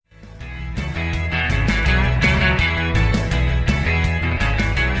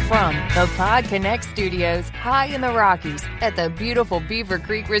The Pod Connect Studios, high in the Rockies at the beautiful Beaver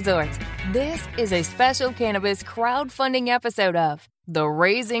Creek Resort. This is a special cannabis crowdfunding episode of the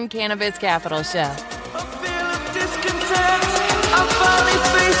Raising Cannabis Capital Show. A feel of discontent, I'm finally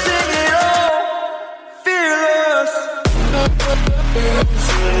facing it all, fearless.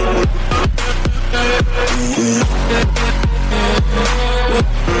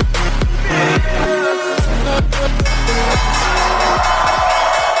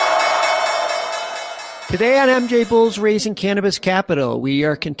 Today on MJ Bull's Raising Cannabis Capital, we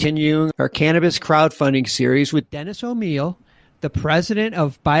are continuing our cannabis crowdfunding series with Dennis O'Meal, the president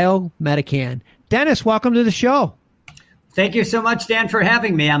of Biomedican. Dennis, welcome to the show. Thank you so much, Dan, for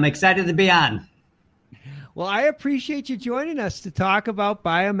having me. I'm excited to be on. Well, I appreciate you joining us to talk about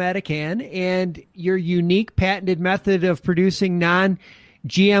Biomedican and your unique patented method of producing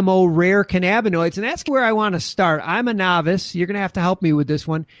non-GMO rare cannabinoids. And that's where I want to start. I'm a novice. You're going to have to help me with this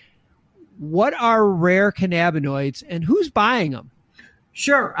one. What are rare cannabinoids and who's buying them?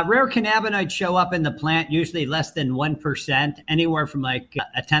 Sure. Rare cannabinoids show up in the plant, usually less than 1%, anywhere from like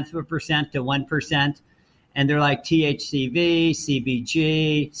 0.1% to 1%. And they're like THCV,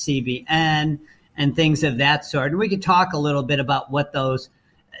 CBG, CBN, and things of that sort. And we could talk a little bit about what those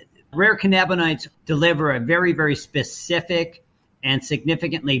rare cannabinoids deliver, a very, very specific and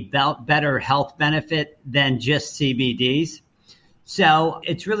significantly better health benefit than just CBDs. So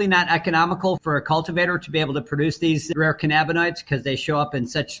it's really not economical for a cultivator to be able to produce these rare cannabinoids because they show up in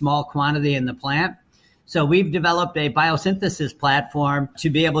such small quantity in the plant. So we've developed a biosynthesis platform to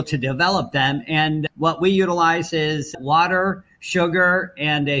be able to develop them. And what we utilize is water, sugar,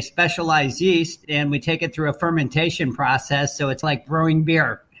 and a specialized yeast. And we take it through a fermentation process. So it's like brewing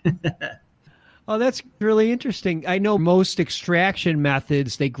beer. Oh, that's really interesting. I know most extraction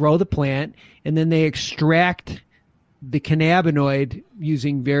methods, they grow the plant and then they extract the cannabinoid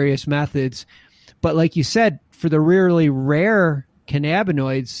using various methods. But like you said, for the really rare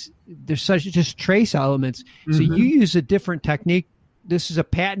cannabinoids, there's such just trace elements. Mm-hmm. So you use a different technique. This is a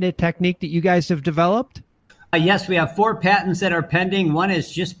patented technique that you guys have developed? Yes, we have 4 patents that are pending. One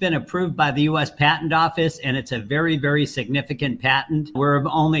has just been approved by the U.S. Patent Office, and it's a very, very significant patent. We're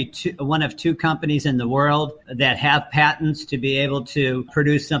only one of 2 companies in the world that have patents to be able to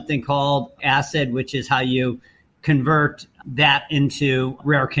produce something called acid, which is how you convert that into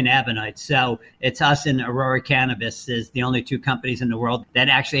rare cannabinoids. So it's us and Aurora Cannabis is the only 2 companies in the world that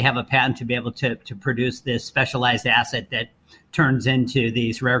actually have a patent to be able to produce this specialized acid that turns into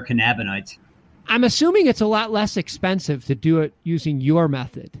these rare cannabinoids. I'm assuming it's a lot less expensive to do it using your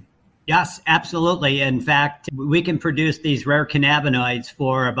method. Yes, absolutely. In fact, we can produce these rare cannabinoids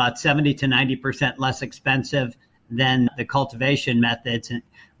for about 70 to 90% less expensive than the cultivation methods.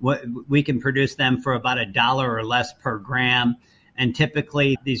 We can produce them for about $1 or less per gram. And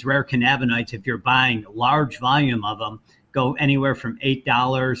typically these rare cannabinoids, if you're buying a large volume of them, go anywhere from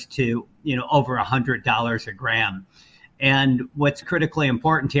 $8 to, over $100 a gram. And what's critically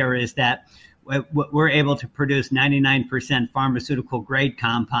important here is that we're able to produce 99% pharmaceutical grade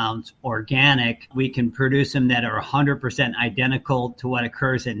compounds, organic. We can produce them that are 100% identical to what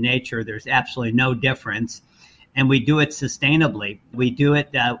occurs in nature. There's absolutely no difference. And we do it sustainably. We do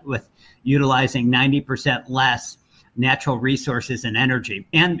it with utilizing 90% less natural resources and energy.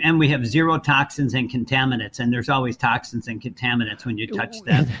 And we have 0 toxins and contaminants. And there's always toxins and contaminants when you touch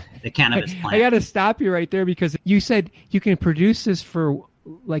the cannabis plant. I got to stop you right there because you said you can produce this for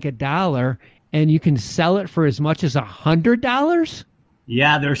like $1 and you can sell it for as much as $100?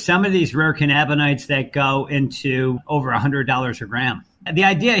 Yeah, there's some of these rare cannabinoids that go into over $100 a gram. The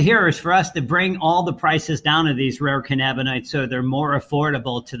idea here is for us to bring all the prices down of these rare cannabinoids so they're more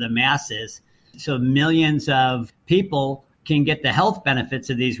affordable to the masses. So millions of people can get the health benefits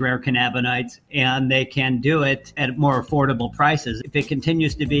of these rare cannabinoids, and they can do it at more affordable prices. If it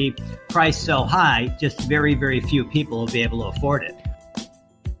continues to be priced so high, just very, very few people will be able to afford it.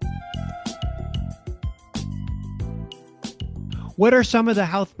 What are some of the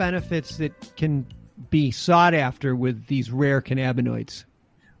health benefits that can be sought after with these rare cannabinoids?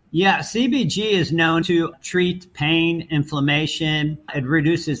 Yeah, CBG is known to treat pain, inflammation. It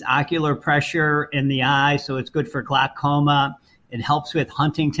reduces ocular pressure in the eye, so it's good for glaucoma. It helps with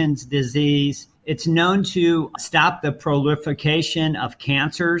Huntington's disease. It's known to stop the proliferation of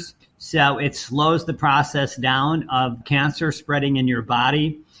cancers, so it slows the process down of cancer spreading in your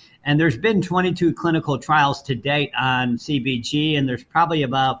body. And there's been 22 clinical trials to date on CBG, and there's probably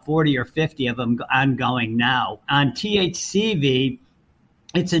about 40 or 50 of them ongoing now. On THCV,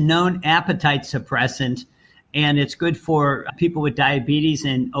 it's a known appetite suppressant, and it's good for people with diabetes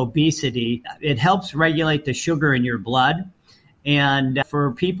and obesity. It helps regulate the sugar in your blood, And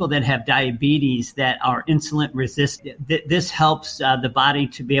for people that have diabetes that are insulin resistant, this helps the body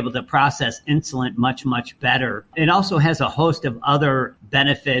to be able to process insulin much, much better. It also has a host of other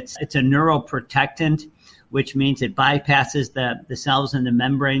benefits. It's a neuroprotectant, which means it bypasses the cells and the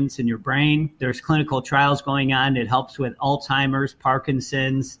membranes in your brain. There's clinical trials going on. It helps with Alzheimer's,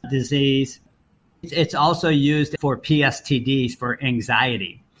 Parkinson's disease. It's also used for PSTDs, for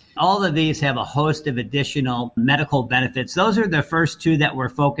anxiety. All of these have a host of additional medical benefits. Those are the first two that we're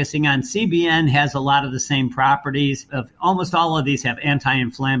focusing on. CBN has a lot of the same properties. Almost all of these have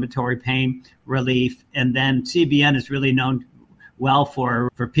anti-inflammatory, pain relief. And then CBN is really known well for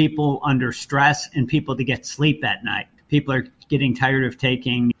people under stress and people to get sleep at night. People are getting tired of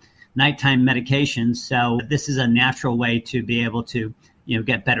taking nighttime medications. So this is a natural way to be able to,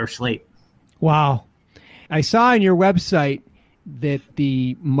 get better sleep. Wow. I saw on your website that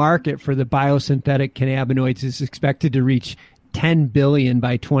the market for the biosynthetic cannabinoids is expected to reach $10 billion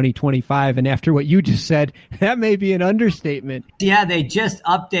by 2025. And after what you just said, that may be an understatement. Yeah, they just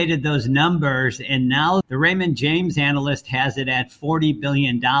updated those numbers. And now the Raymond James analyst has it at $40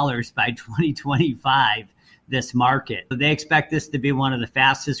 billion by 2025, this market. They expect this to be one of the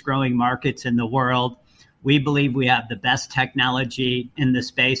fastest growing markets in the world. We believe we have the best technology in the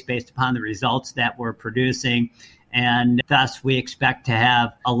space based upon the results that we're producing. And thus, we expect to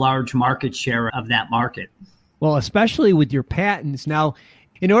have a large market share of that market. Well, especially with your patents. Now,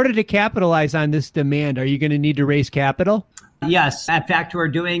 in order to capitalize on this demand, are you going to need to raise capital? Yes. In fact, we're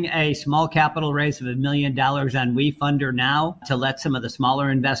doing a small capital raise of $1 million on WeFunder now to let some of the smaller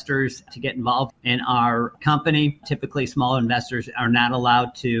investors to get involved in our company. Typically, small investors are not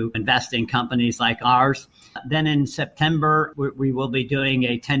allowed to invest in companies like ours. Then in September, we will be doing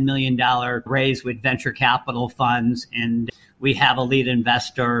a $10 million raise with venture capital funds, and we have a lead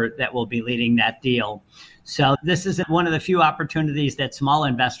investor that will be leading that deal. So this is one of the few opportunities that small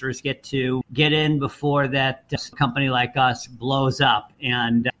investors get to get in before that company like us blows up.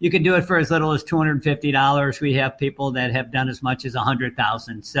 And you can do it for as little as $250. We have people that have done as much as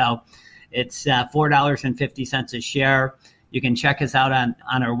 $100,000. So it's $4.50 a share. You can check us out on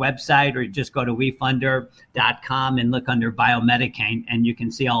our website, or just go to wefunder.com and look under Biomedicaine, and you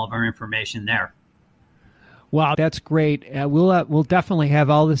can see all of our information there. Wow, that's great. We'll definitely have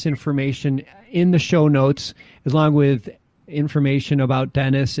all this information in the show notes, along with information about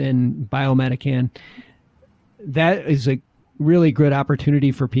Dennis and Biomedicaine. That is a really good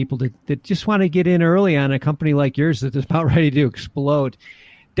opportunity for people that just want to get in early on a company like yours that is about ready to explode.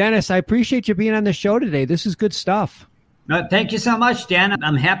 Dennis, I appreciate you being on the show today. This is good stuff. Thank you so much, Dan.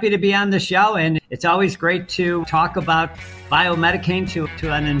 I'm happy to be on the show, and it's always great to talk about Biomedicaine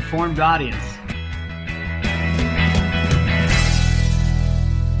to an informed audience.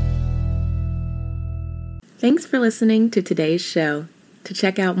 Thanks for listening to today's show. To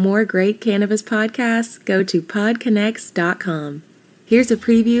check out more great cannabis podcasts, go to podconnects.com. Here's a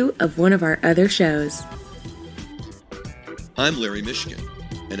preview of one of our other shows. I'm Larry Michigan,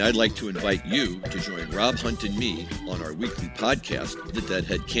 and I'd like to invite you to join Rob Hunt and me on our weekly podcast, The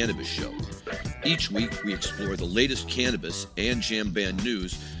Deadhead Cannabis Show. Each week, we explore the latest cannabis and jam band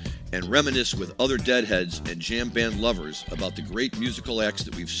news and reminisce with other Deadheads and jam band lovers about the great musical acts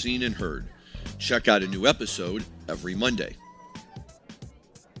that we've seen and heard. Check out a new episode every Monday.